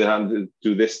fiddle with their hand,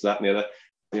 do this, that, and the other.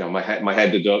 My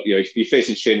head had, you're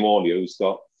facing Shane Warne, who's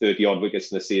got 30 odd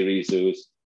wickets in the series, who's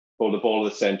pulled the ball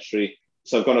of the century.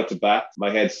 So I've gone out to bat.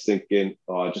 My head's thinking,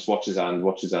 just watch his hand.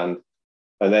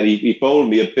 And then he bowled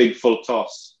me a big full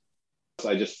toss. So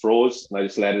I just froze and I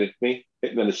just let it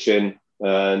hit me on the shin,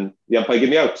 and the umpire gave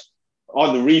me out.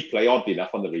 On the replay, oddly enough,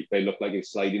 it looked like he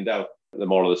was sliding down. The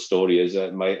moral of the story is I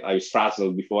was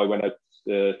frazzled before I went out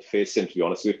to face him, to be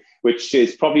honest with you, which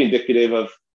is probably indicative of,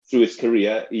 through his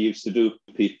career, he used to do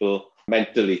people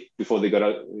mentally before they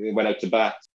went out to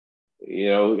bat.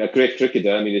 A great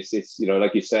cricketer. I mean, it's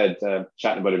like you said,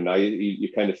 chatting about him now,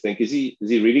 you kind of think, is he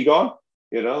really gone?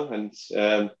 And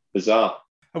bizarre.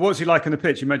 And what was he like on the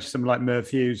pitch? You mentioned someone like Merv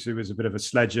Hughes, who was a bit of a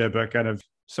sledger, but kind of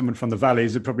someone from the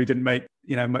valleys that probably didn't make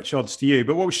much odds to you.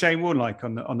 But what was Shane Warne like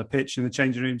on the pitch in the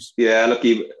changing rooms? Yeah, look,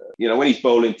 when he's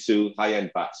bowling to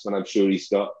high-end batsmen, I'm sure he's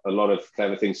got a lot of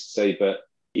clever things to say, but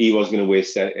he wasn't going to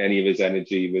waste any of his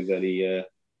energy with any.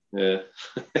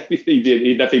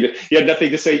 He had nothing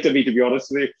to say to me, to be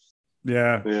honest with you.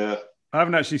 Yeah. I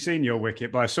haven't actually seen your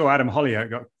wicket, but I saw Adam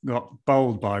Hollioake got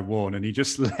bowled by Warne, and he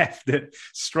just left it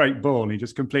straight ball. And he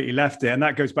just completely left it, and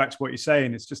that goes back to what you're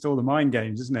saying. It's just all the mind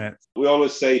games, isn't it? We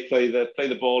always say play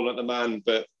the ball, not the man,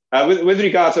 but With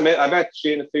regards, I met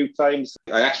Shane a few times.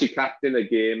 I actually captained a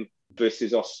game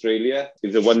versus Australia. It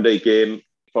was a one-day game,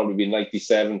 probably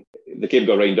 '97. The game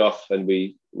got rained off, and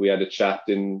we had a chat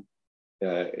in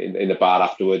the bar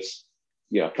afterwards.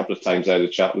 A couple of times I had a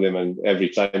chat with him, and every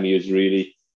time he was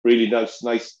really, really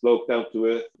nice bloke, down to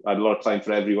earth. I had a lot of time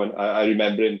for everyone. I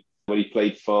remember him when he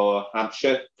played for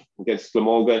Hampshire against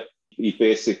Glamorgan. He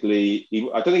basically,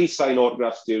 I don't think he signed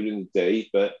autographs during the day,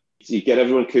 but he'd get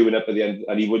everyone queuing up at the end,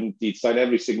 and he'd sign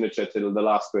every signature till the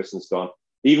last person's gone.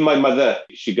 Even my mother,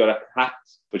 she got a hat,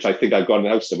 which I think I've got in the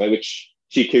house somewhere, which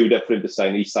she queued up for him to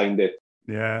sign. He signed it.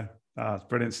 Yeah, it's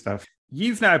brilliant stuff.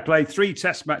 You've now played 3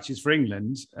 test matches for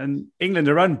England, and England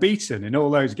are unbeaten in all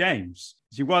those games.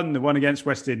 You won the one against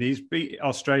West Indies, beat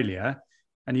Australia,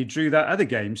 and you drew that other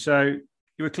game. So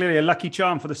you were clearly a lucky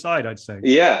charm for the side, I'd say.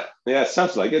 Yeah,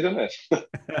 sounds like it, doesn't it?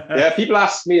 Yeah, people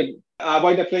ask me,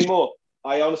 why did I play more?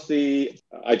 I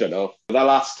don't know. That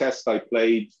last test I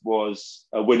played was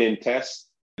a winning test.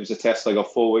 It was a test I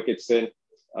got 4 wickets in.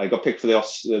 I got picked for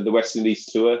the West Indies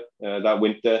tour that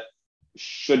winter.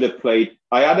 Should have played.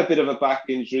 I had a bit of a back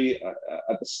injury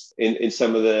in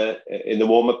the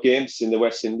warm-up games in the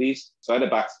West Indies. So I had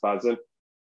a back spasm.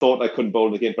 Thought I couldn't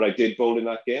bowl the game, but I did bowl in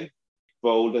that game.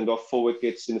 Bowled and got 4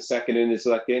 wickets in the second innings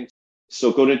of that game.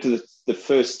 So going into the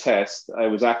first test, I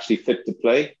was actually fit to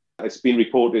play. It's been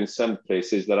reported in some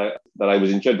places that I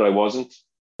was injured, but I wasn't.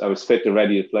 I was fit and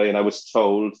ready to play, and I was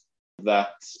told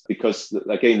that because,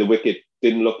 again, the wicket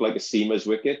didn't look like a seamer's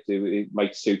wicket, it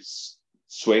might suit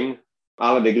swing.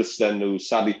 Alan Eggleston, who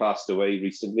sadly passed away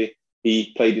recently,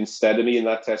 he played instead of me in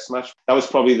that test match. That was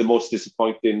probably the most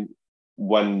disappointing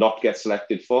one not to get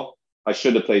selected for. I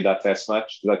should have played that test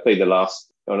match because I played the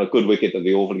last on a good wicket at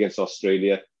the Oval against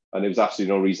Australia, and there was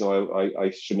absolutely no reason why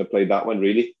I shouldn't have played that one,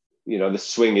 really. The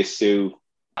swing issue,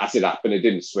 as it happened, it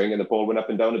didn't swing and the ball went up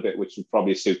and down a bit, which would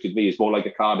probably have suited me. It's more like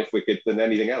a Cardiff wicket than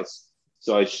anything else.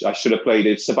 So I should have played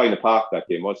it. Sabina Park, that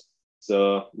game was.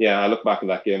 So, yeah, I look back at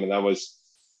that game and that was,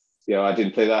 I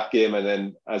didn't play that game. And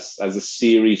then as the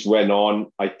series went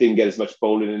on, I didn't get as much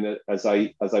bowling in it as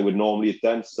I would normally have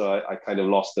done. So I kind of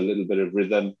lost a little bit of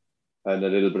rhythm and a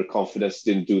little bit of confidence.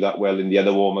 Didn't do that well in the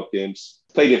other warm-up games.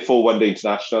 Played in 4 one-day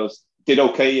internationals. Did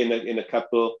okay in a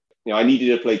couple. I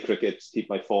needed to play cricket to keep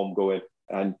my form going.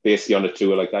 And basically on a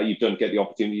tour like that, you don't get the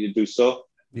opportunity to do so.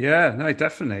 Yeah, no,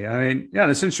 definitely. I mean, yeah,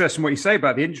 it's interesting what you say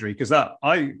about the injury, because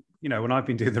when I've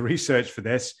been doing the research for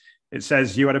this, it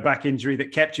says you had a back injury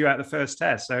that kept you out of the first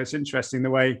test. So it's interesting the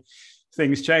way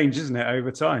things change, isn't it,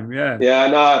 over time? Yeah. Yeah,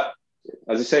 no,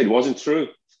 as I said, it wasn't true.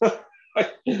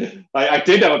 I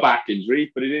did have a back injury,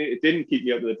 but it didn't keep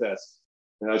me up to the test.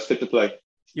 And I was fit to play.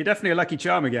 You're definitely a lucky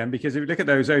charm again, because if you look at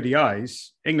those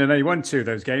ODIs, England only won 2 of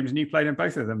those games and you played in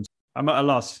both of them. I'm at a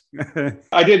loss.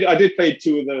 I did play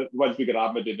 2 of the ones we got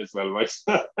hammered in as well, right?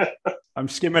 I'm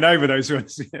skimming over those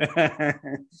ones.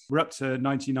 We're up to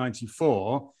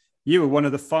 1994. You were one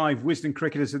of the 5 Wisden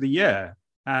Cricketers of the Year,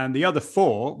 and the other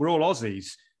 4 were all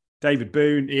Aussies. David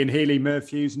Boone, Ian Healy, Merv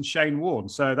Hughes and Shane Warne.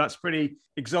 So that's pretty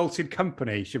exalted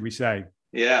company, should we say?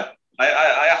 Yeah.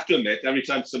 I have to admit, every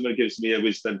time someone gives me a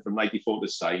Wisden from 94 to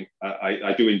sign,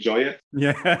 I do enjoy it.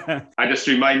 Yeah. I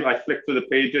flick through the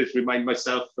pages, remind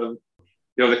myself of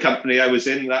the company I was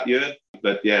in that year.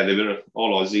 But yeah, they were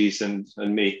all Aussies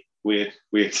and me. Weird.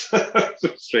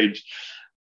 So strange.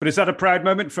 But is that a proud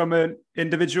moment from an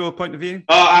individual point of view?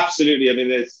 Oh, absolutely. I mean,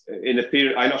 there's in a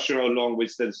period, I'm not sure how long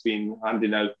Wisden's been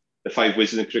handing out the 5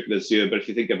 Wisden Cricketers here, but if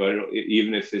you think about it,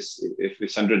 even if it's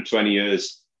 120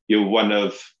 years, you're one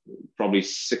of probably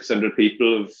 600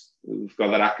 people who've got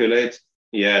that accolade.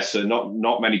 Yeah, so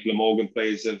not many Glamorgan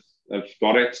players have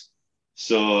got it.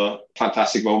 So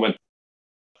fantastic moment.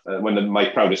 One of my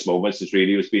proudest moments was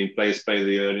being Players Player of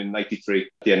the Year in '93. At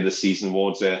the end of the season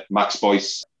awards, Max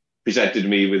Boyce presented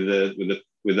me with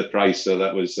the prize. So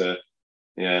that was that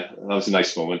was a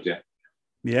nice moment. Yeah.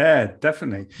 Yeah,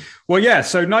 definitely. Well, yeah.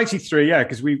 So 93, yeah,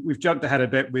 because we've jumped ahead a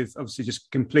bit with obviously just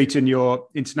completing your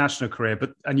international career,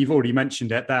 and you've already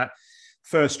mentioned it, that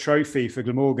first trophy for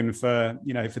Glamorgan for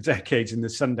decades in the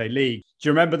Sunday League. Do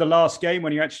you remember the last game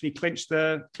when you actually clinched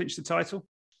the title?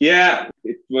 Yeah,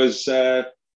 it was a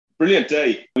brilliant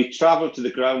day. We travelled to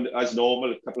the ground as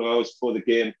normal a couple of hours before the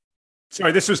game.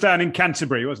 Sorry, this was down in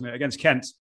Canterbury, wasn't it, against Kent?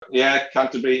 Yeah,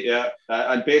 Canterbury. Yeah,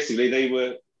 and basically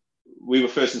we were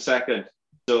first and second.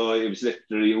 So it was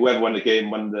literally whoever won the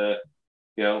game won the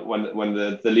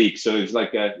league. So it was like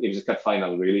it was a cup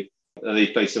final, really. And they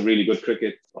played some really good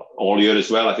cricket all year as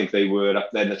well. I think they were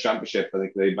up there in the championship. I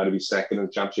think they might have been second in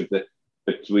the championship.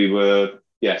 But we were,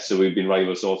 so we've been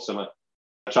rivals all summer.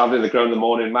 Travelling the ground in the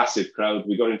morning, massive crowd.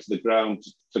 We got into the ground.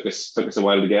 Took us a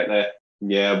while to get there.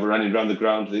 Yeah, we're running around the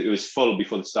ground. It was full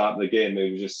before the start of the game.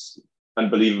 It was just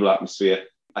unbelievable atmosphere.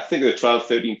 I think there were 12,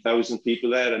 13,000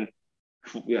 people there, and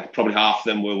yeah, probably half of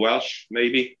them were Welsh,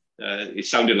 maybe. It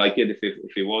sounded like it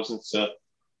if it wasn't. So,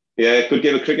 yeah, good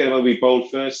game of cricket. When we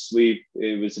bowled first,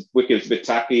 it was a wicket was a bit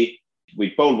tacky.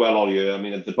 We bowled well all year. I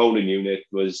mean, the bowling unit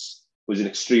was an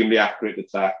extremely accurate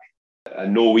attack.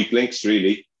 No weak links,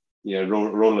 really. You know,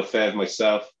 Roland Lefebvre,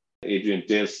 myself, Adrian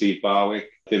Dale, Steve Barwick,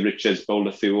 Viv Richards bowled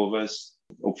a few overs.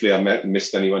 Hopefully I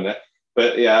missed anyone there.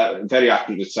 But yeah, very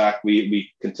accurate attack.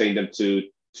 We contained them to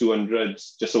 200,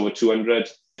 just over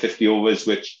 250 overs,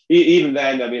 which even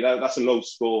then, I mean, that's a low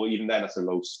score. Even then, that's a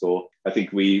low score. I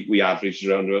think we averaged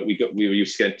around, we were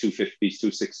used to getting 250s,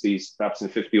 260s, perhaps in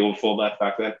 50 over format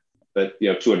back then. But,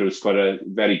 200 was quite a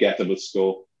very gettable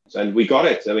score. And we got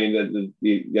it. I mean,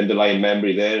 the underlying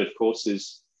memory there, of course,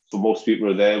 is for most people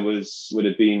who were there would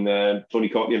have been Tony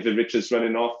Cottee and Viv Richards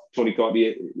running off. Tony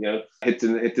Cottee,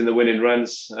 hitting the winning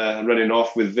runs, running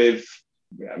off with Viv.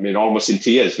 I mean, almost in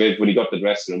tears. Viv, when he got to the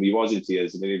dressing room, he was in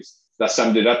tears. I mean, that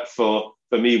summed it up for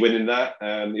me winning that.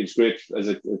 It was great as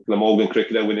a Glamorgan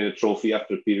cricketer winning a trophy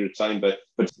after a period of time. But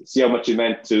see how much it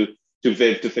meant to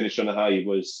Viv to finish on a high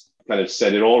was kind of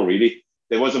said it all, really.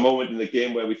 There was a moment in the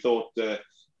game where we thought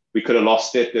we could have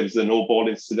lost it. There was the no ball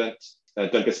incident.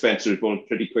 Duncan Spencer was bowling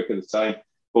pretty quick at the time.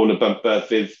 Bowling a bumper,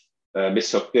 Viv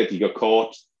mishooked it, he got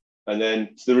caught. And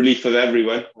then to the relief of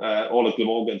everyone, all of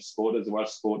Glamorgan supporters, the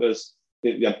Welsh supporters,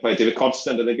 the umpire David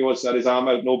Constant, I think it was, had his arm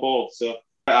out, no ball. So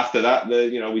after that,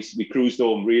 we cruised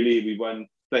home, really. We won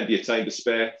plenty of time to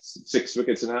spare, 6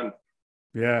 wickets in hand.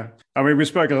 Yeah. I mean, we've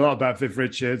spoken a lot about Viv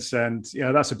Richards, and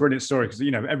that's a brilliant story because,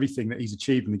 everything that he's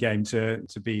achieved in the game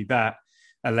to be that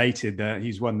elated that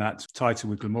he's won that title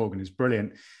with Glamorgan is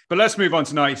brilliant. But let's move on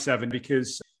to 97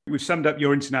 because we've summed up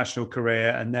your international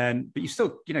career but you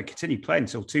still, continued playing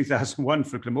until 2001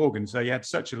 for Glamorgan. So you had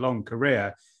such a long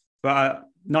career. But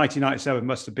 1997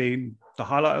 must have been the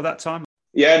highlight of that time.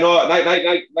 Yeah, no,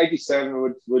 97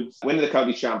 would winning the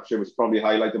county championship was probably a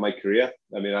highlight of my career.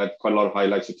 I mean, I had quite a lot of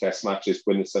highlights of test matches,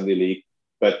 winning the Sunday League.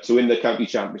 But to win the county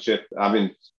championship,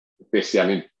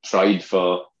 basically tried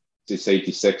for since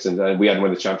 86, and we hadn't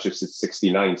won the championship since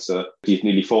 69. So it's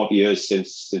nearly 40 years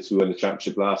since we won the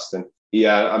championship last. And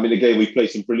yeah, I mean, again, we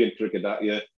played some brilliant cricket that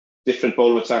year. Different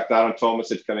bowling attack. Darren Thomas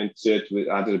had come into it. We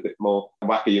added a bit more.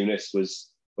 Waqar Younis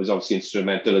was obviously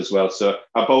instrumental as well. So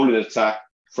our bowling attack,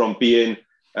 from being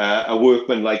a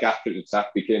workman-like accurate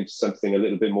attack, became something a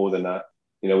little bit more than that.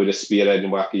 With a spearhead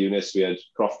in Waqar Younis, we had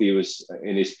Crofty was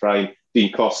in his prime.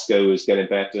 Dean Costco was getting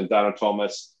better, and Darren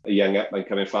Thomas, a young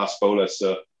up-and-coming fast bowler.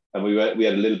 So. And we had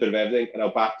a little bit of everything, and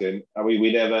our batting. I mean,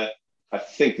 we never. I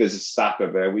think there's a stat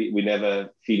up there. We never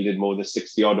fielded more than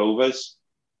 60 odd overs,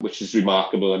 which is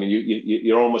remarkable. I mean,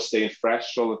 you're almost staying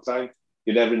fresh all the time.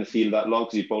 You're never in the field that long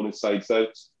because you're bowling sides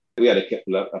out. We had a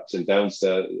couple of ups and downs.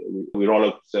 We were all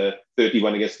out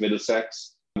 31 against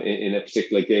Middlesex in a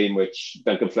particular game, which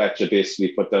Duncan Fletcher basically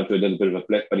put down to a little bit of a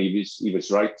blip, and he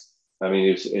was right. I mean,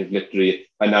 it was literally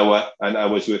an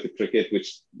hour's worth of cricket,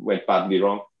 which went badly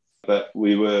wrong. But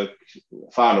we were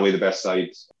far and away the best side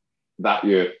that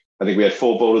year. I think we had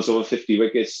 4 bowlers over 50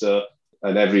 wickets,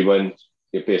 and everyone,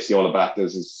 basically all the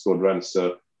batters, has scored runs.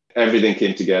 So everything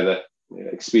came together.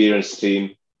 Experienced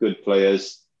team, good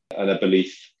players, and a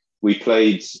belief. We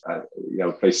played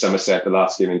Somerset the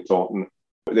last game in Taunton.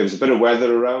 There was a bit of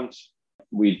weather around.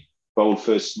 We bowled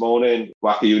first morning.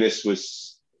 Waqar Younis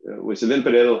was a little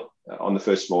bit ill on the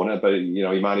first morning, but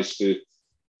he managed to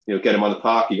get him on the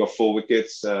park. He got 4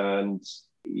 wickets, and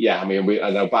yeah, I mean, we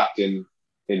are now back in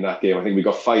that game. I think we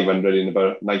got 500 in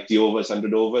about 90 overs,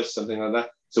 100 overs, something like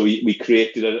that. So we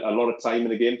created a lot of time in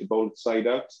the game to bowl the side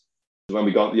out. When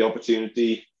we got the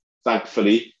opportunity,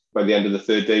 thankfully, by the end of the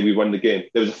 3rd day, we won the game.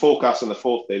 There was a forecast on the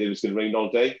 4th day that it was going to rain all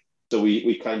day. So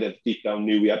we kind of deep down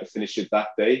knew we had to finish it that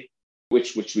day,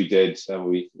 which we did. And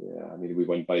we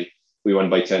won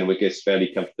by 10 wickets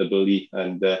fairly comfortably.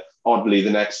 And oddly,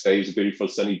 the next day was a beautiful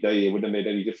sunny day. It wouldn't have made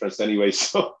any difference anyway.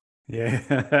 So yeah,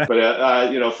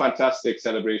 but fantastic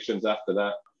celebrations after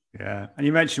that. Yeah, and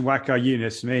you mentioned Waqar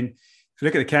Younis. I mean, if you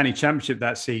look at the county championship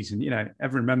that season,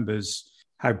 everyone remembers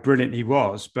how brilliant he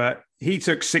was. But he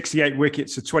took 68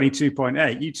 wickets at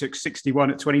 22.8. You took 61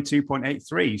 at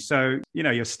 22.83. So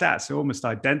your stats are almost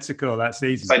identical that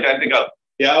season. It's identical.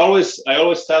 Yeah, I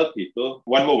always tell people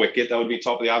 1 more wicket, that would be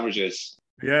top of the averages.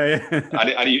 Yeah.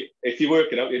 and if you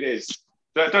work it out, it is.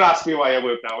 Don't ask me why I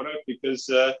worked out on it, because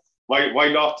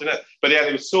why not? But yeah,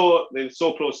 they were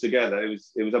so close together. It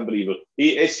was unbelievable.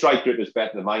 His strike rate was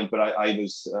better than mine, but I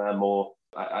was more.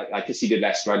 I conceded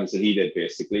less runs than he did,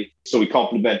 basically. So we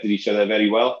complemented each other very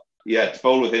well. Yeah, to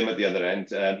bowl with him at the other end.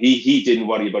 He didn't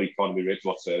worry about economy rates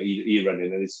whatsoever. He ran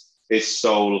in, and his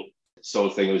sole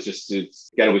thing was just to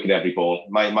get a wicket every ball.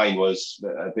 Mine was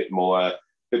a bit more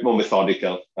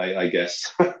methodical, I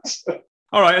guess.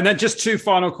 All right, and then just two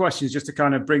final questions, just to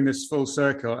kind of bring this full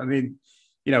circle. I mean,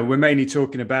 we're mainly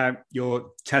talking about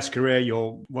your Test career,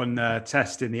 your one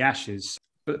Test in the Ashes,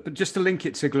 but just to link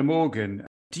it to Glamorgan,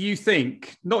 do you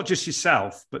think not just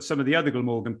yourself, but some of the other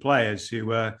Glamorgan players who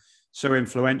were so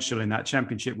influential in that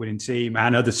championship winning team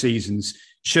and other seasons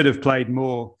should have played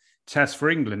more Tests for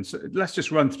England? So let's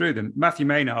just run through them. Matthew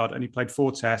Maynard only played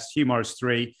 4 Tests, Hugh Morris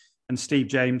 3, and Steve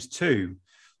James 2.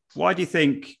 Why do you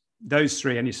think those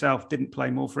 3 and yourself didn't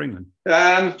play more for England?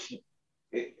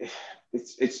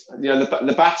 It's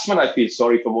the batsman I feel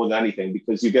sorry for more than anything,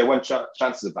 because you get one chance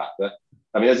as a batter.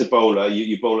 I mean, as a bowler,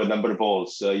 you bowl a number of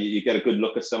balls, so you get a good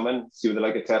look at someone, see what they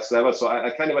like at Test level. So I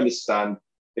kind of understand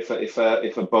if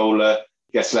a bowler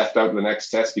gets left out of the next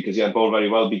Test because he hadn't bowled very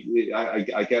well.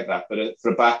 I get that, but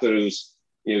for a batter who's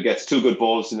gets 2 good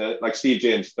balls like Steve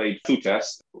James played 2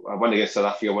 Tests, one against South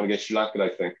Africa, one against Sri Lanka, I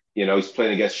think. He's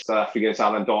playing against South Africa against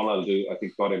Alan Donald, who I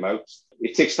think got him out.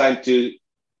 It takes time to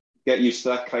get used to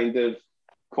that kind of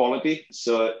quality.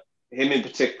 So him in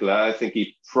particular, I think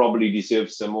he probably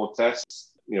deserves some more Tests.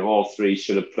 All 3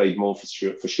 should have played more for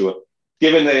sure.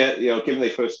 Given their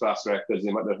first class records,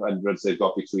 the amount of hundreds they've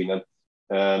got between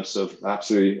them. So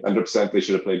absolutely 100% they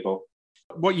should have played more.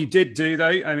 What you did do, though,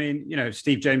 I mean,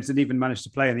 Steve James didn't even manage to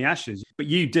play in the Ashes, but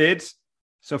you did.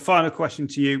 So final question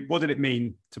to you, what did it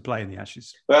mean to play in the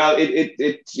Ashes? Well,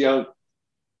 it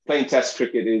playing Test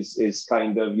cricket is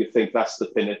kind of, you think that's the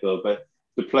pinnacle, but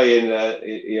to play in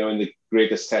the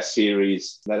greatest Test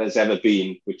series that has ever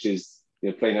been, which is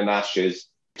playing in Ashes,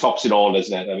 tops it all,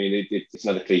 isn't it? I mean, it's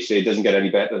another cliche. It doesn't get any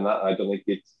better than that. I don't think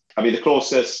it. I mean, the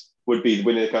closest would be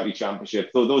winning the county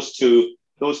championship. So those two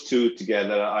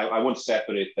together, I won't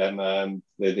separate them.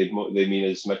 They mean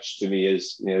as much to me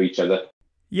as each other.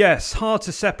 Yes, hard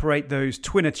to separate those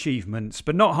twin achievements,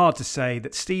 but not hard to say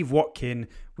that Steve Watkin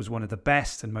was one of the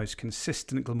best and most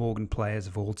consistent Glamorgan players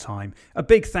of all time. A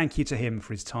big thank you to him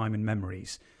for his time and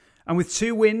memories. And with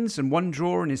 2 wins and 1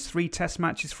 draw in his 3 Test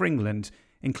matches for England,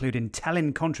 including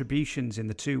telling contributions in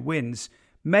the 2 wins,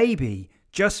 maybe,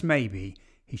 just maybe,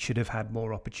 he should have had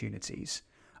more opportunities.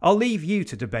 I'll leave you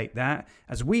to debate that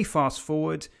as we fast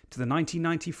forward to the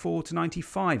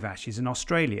 1994-95 Ashes in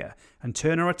Australia and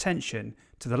turn our attention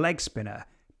to the leg spinner,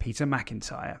 Peter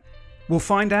McIntyre. We'll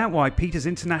find out why Peter's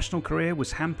international career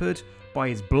was hampered by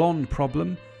his blonde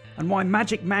problem and why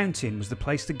Magic Mountain was the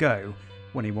place to go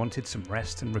when he wanted some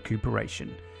rest and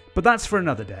recuperation. But that's for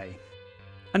another day.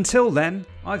 Until then,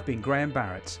 I've been Graham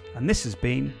Barrett, and this has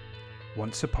been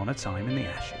Once Upon a Time in the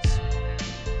Ashes.